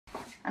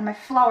and my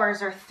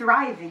flowers are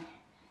thriving.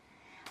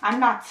 I'm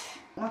not,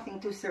 nothing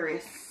too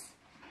serious.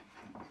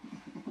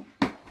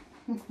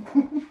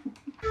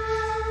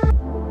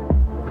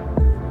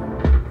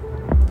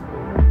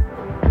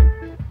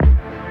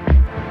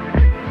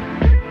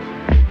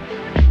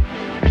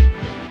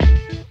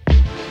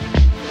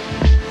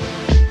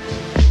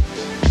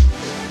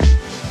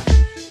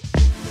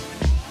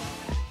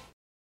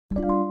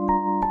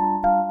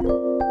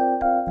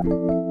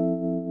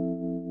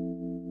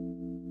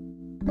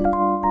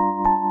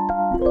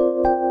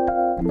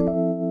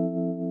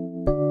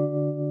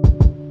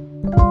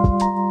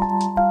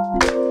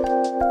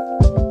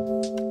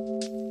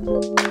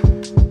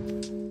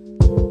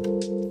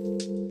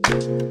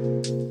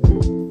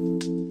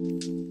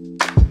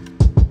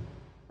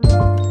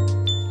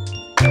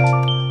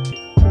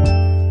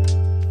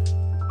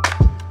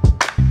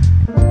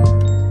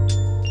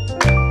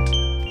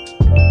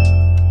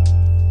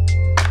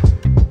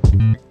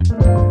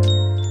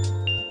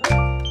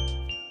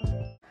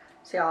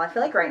 So y'all, I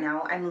feel like right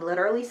now I'm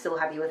literally so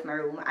happy with my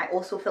room. I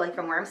also feel like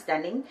from where I'm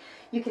standing,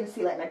 you can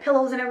see like my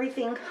pillows and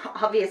everything.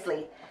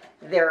 Obviously,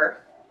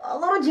 they're a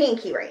little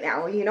janky right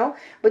now, you know,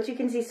 but you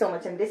can see so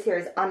much. And this here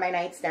is on my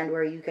nightstand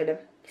where you could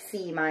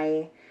see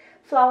my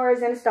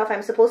flowers and stuff.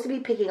 I'm supposed to be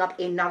picking up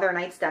another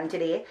nightstand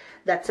today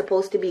that's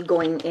supposed to be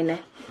going in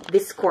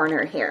this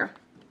corner here.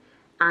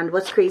 And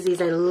what's crazy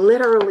is I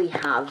literally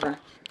have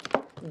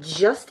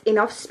just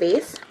enough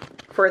space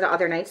for the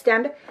other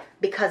nightstand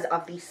because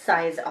of the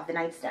size of the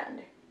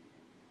nightstand.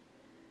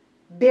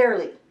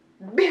 Barely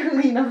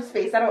enough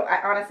space.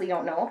 I honestly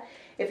don't know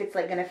if it's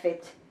like gonna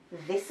fit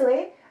this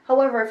way.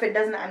 However, if it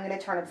doesn't, I'm gonna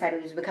turn it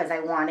sideways because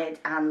I want it.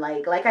 And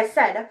like I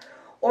said,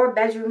 our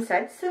bedroom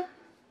sets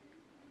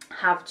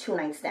have 2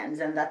 nightstands,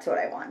 and that's what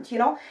I want, you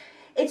know.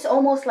 It's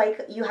almost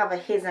like you have a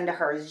his and a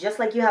hers. Just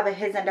like you have a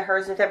his and a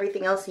hers with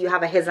everything else, you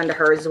have a his and a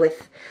hers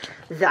with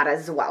that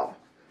as well.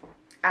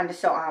 And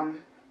so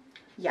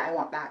yeah, I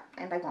want that,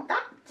 and I want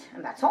that,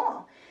 and that's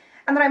all.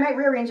 And then I might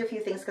rearrange a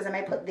few things because I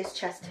might put this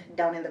chest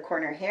down in the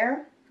corner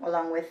here,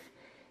 along with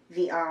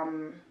the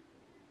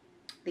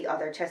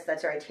other chest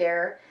that's right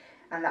here,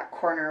 and that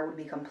corner would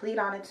be complete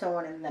on its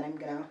own. And then I'm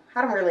gonna,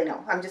 I don't really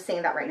know, I'm just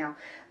saying that right now,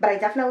 but I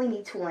definitely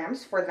need 2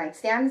 lamps for the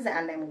nightstands,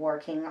 and I'm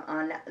working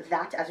on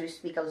that as we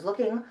speak. I was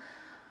looking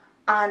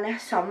on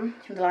some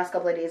in the last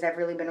couple of days. I've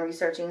really been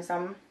researching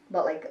some,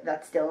 but like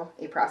that's still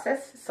a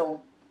process,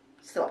 so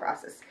still a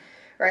process.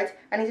 Right,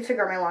 I need to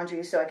figure out my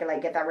laundry so I can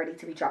like get that ready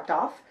to be dropped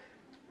off.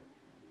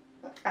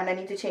 And I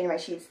need to change my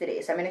sheets today.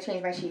 So I'm going to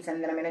change my sheets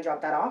and then I'm going to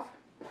drop that off.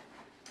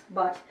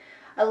 But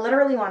I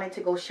literally wanted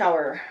to go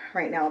shower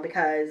right now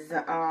because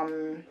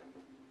I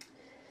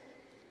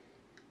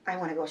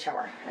want to go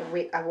shower.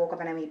 I woke up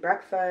and I made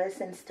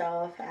breakfast and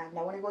stuff, and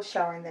I want to go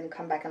shower and then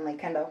come back and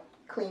like kind of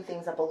clean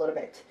things up a little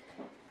bit.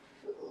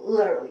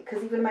 Literally,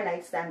 because even my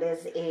nightstand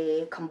is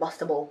a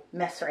combustible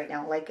mess right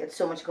now. Like it's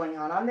so much going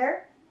on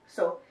there.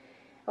 So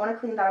I want to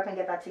clean that up and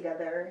get that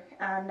together.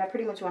 And I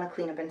pretty much want to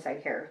clean up inside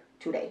here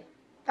today.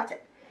 That's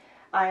it.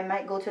 I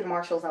might go to the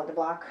Marshalls out the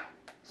block.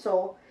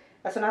 So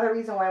that's another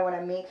reason why I want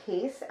to make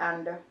haste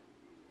and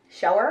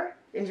shower.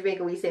 In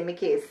Jamaica we say make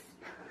haste.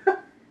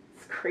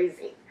 It's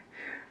crazy.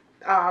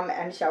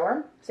 And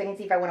shower. So I can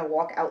see if I want to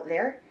walk out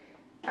there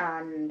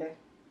and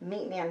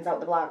meet Nans out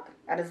the block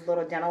at his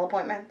little dental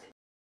appointment.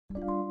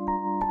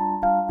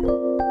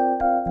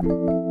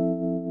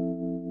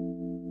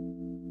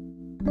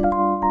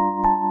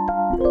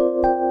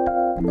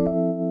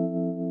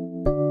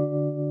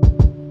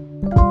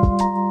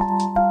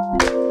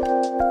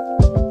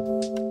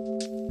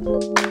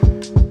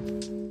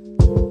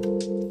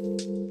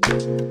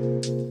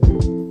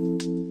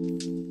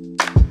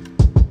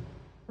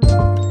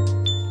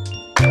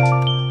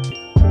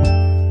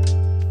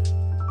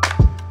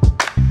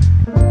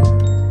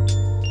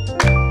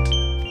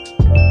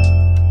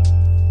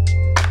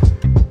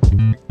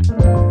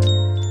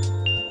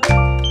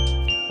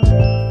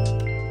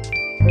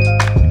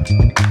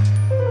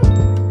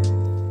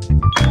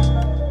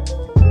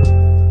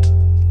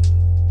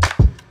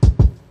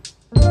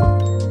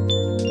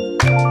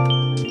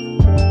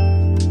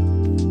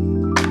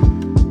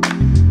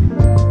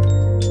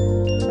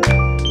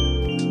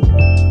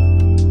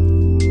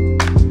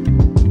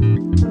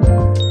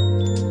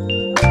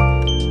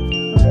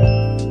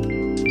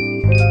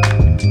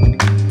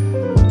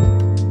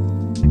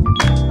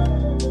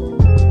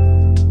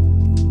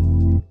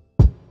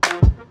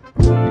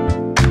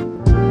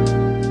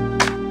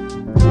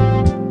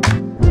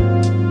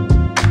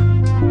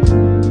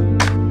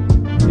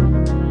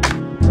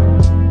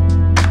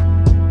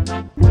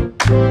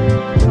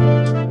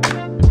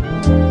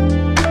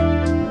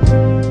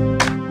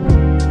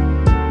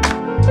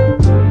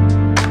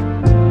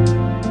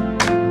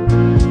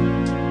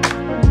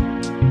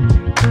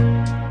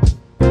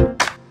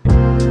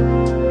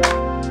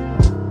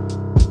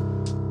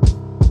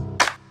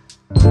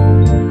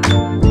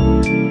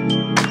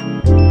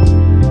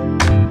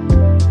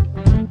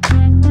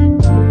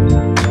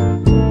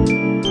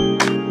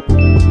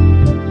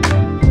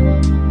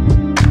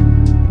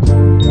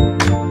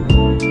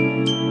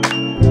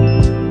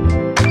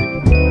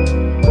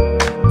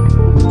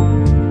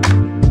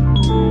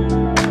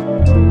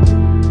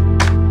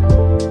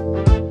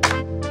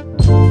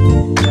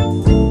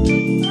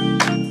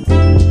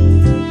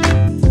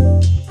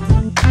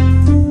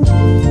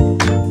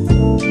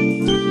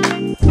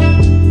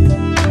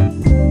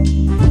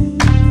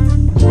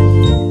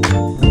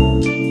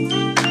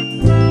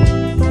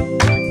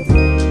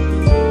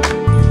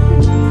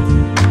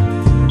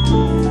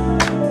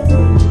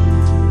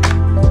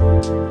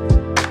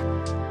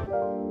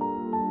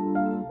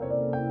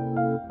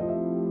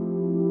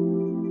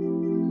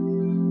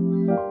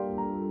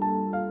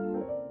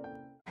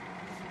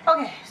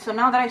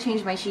 now that I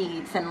changed my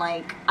sheets and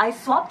like I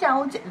swapped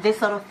out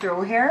this little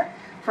throw here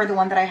for the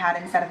one that I had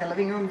inside of the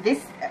living room.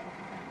 This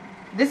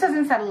is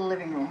inside of the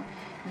living room.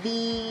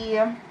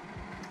 The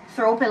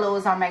throw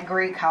pillows on my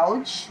gray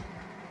couch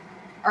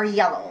are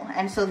yellow,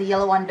 and so the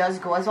yellow one does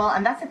go as well.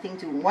 And that's the thing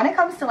too, when it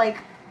comes to like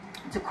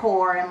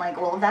decor and like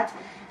all of that,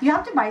 you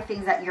have to buy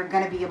things that you're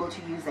gonna be able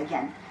to use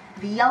again.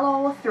 The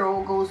yellow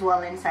throw goes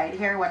well inside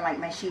here when like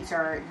my sheets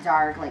are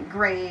dark, like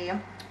gray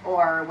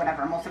or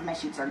whatever. Most of my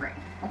sheets are gray,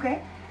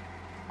 okay?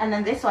 And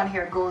then this one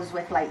here goes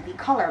with like the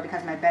color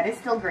because my bed is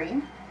still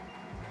gray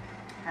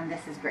and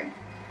this is gray.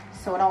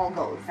 So it all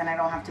goes, and I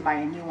don't have to buy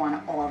a new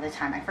one all the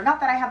time. I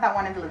forgot that I had that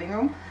one in the living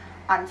room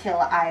until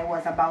I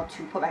was about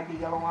to put like the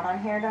yellow one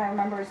on here that I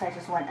remember, so I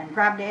just went and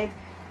grabbed it.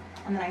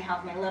 And then I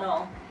have my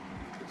little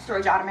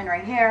storage ottoman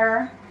right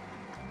here,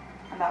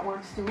 and that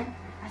works too.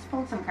 I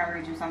spilled some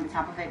cranberry juice on the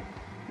top of it.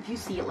 If you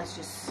see it, let's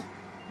just,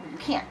 well, you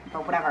can't,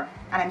 but whatever.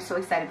 And I'm so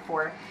excited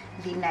for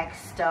the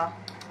next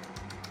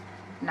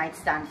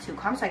nightstand to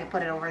come so I can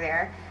put it over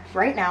there.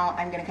 Right now,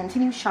 I'm going to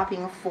continue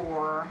shopping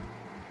for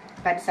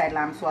bedside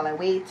lamps while I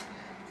wait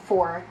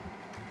for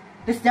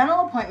this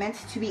dental appointment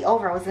to be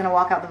over. I was going to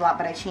walk out the block,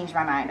 but I changed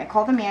my mind. I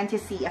called the man to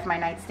see if my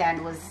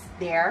nightstand was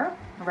there,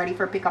 ready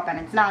for pickup, and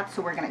it's not,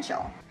 so we're going to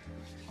chill.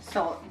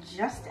 So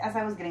just as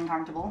I was getting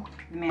comfortable,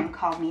 the man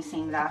called me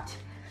saying that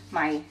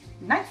my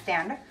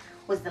nightstand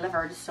was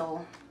delivered,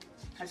 so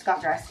I just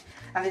got dressed,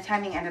 and the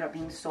timing ended up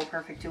being so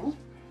perfect too.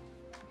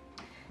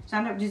 So I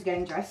ended up just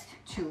getting dressed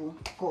to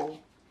go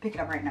pick it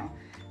up right now.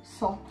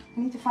 So I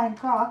need to find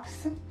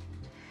Crocs, and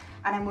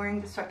I'm wearing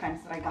the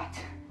sweatpants that I got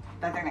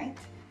the other night.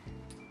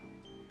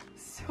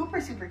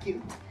 Super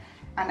cute.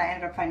 And I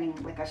ended up finding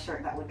like a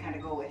shirt that would kind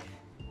of go with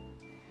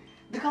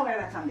the color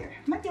that's on there.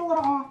 Might be a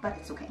little off, but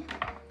it's okay.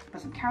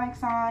 Put some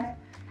Carmex on,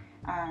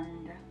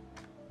 and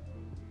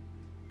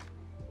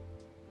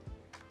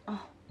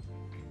oh,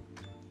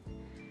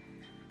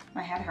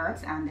 my head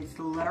hurts and it's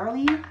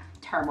literally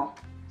terrible,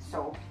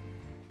 so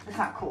it's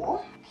not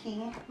cool.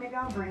 Okay, maybe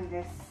I'll bring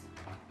this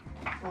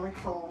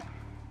little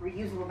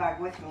reusable bag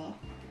with me.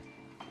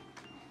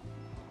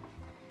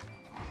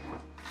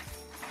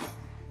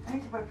 I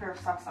need to put a pair of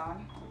socks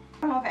on. I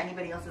don't know if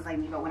anybody else is like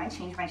me, but when I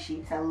change my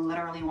sheets, I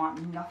literally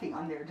want nothing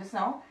on there. Just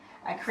now,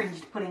 I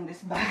cringed putting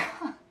this bag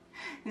on.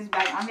 This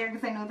bag on there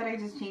because I know that I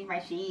just changed my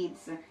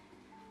sheets.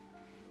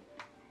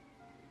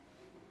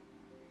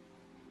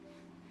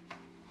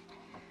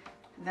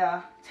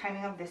 The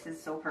timing of this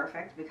is so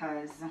perfect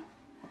because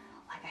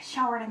like I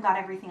showered and got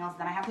everything else.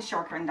 Then I have the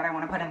shower curtain that I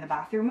want to put in the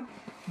bathroom,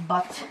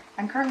 but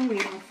I'm currently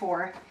waiting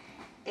for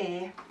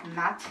a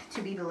mat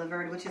to be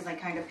delivered, which is like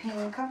kind of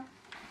pink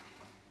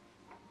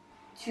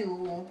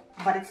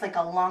but it's like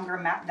a longer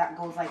mat that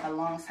goes like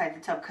alongside the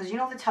tub, because you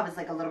know the tub is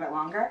like a little bit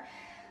longer.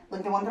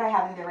 Like the one that I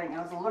have in there right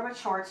now is a little bit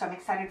short, so I'm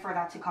excited for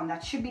that to come.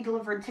 That should be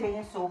delivered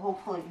today, so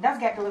hopefully it does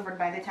get delivered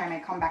by the time I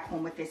come back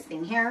home with this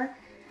thing here.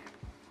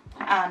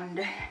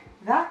 And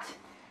that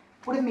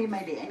would have made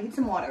my day. I need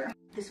some water.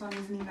 This one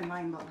isn't even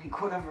mine, but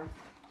like whatever.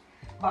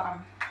 But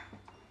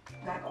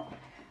gotta go.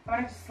 I'm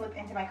gonna just slip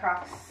into my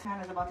Crocs.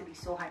 I'm about to be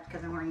so hyped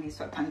because I'm wearing these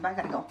sweatpants, but I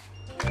gotta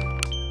go.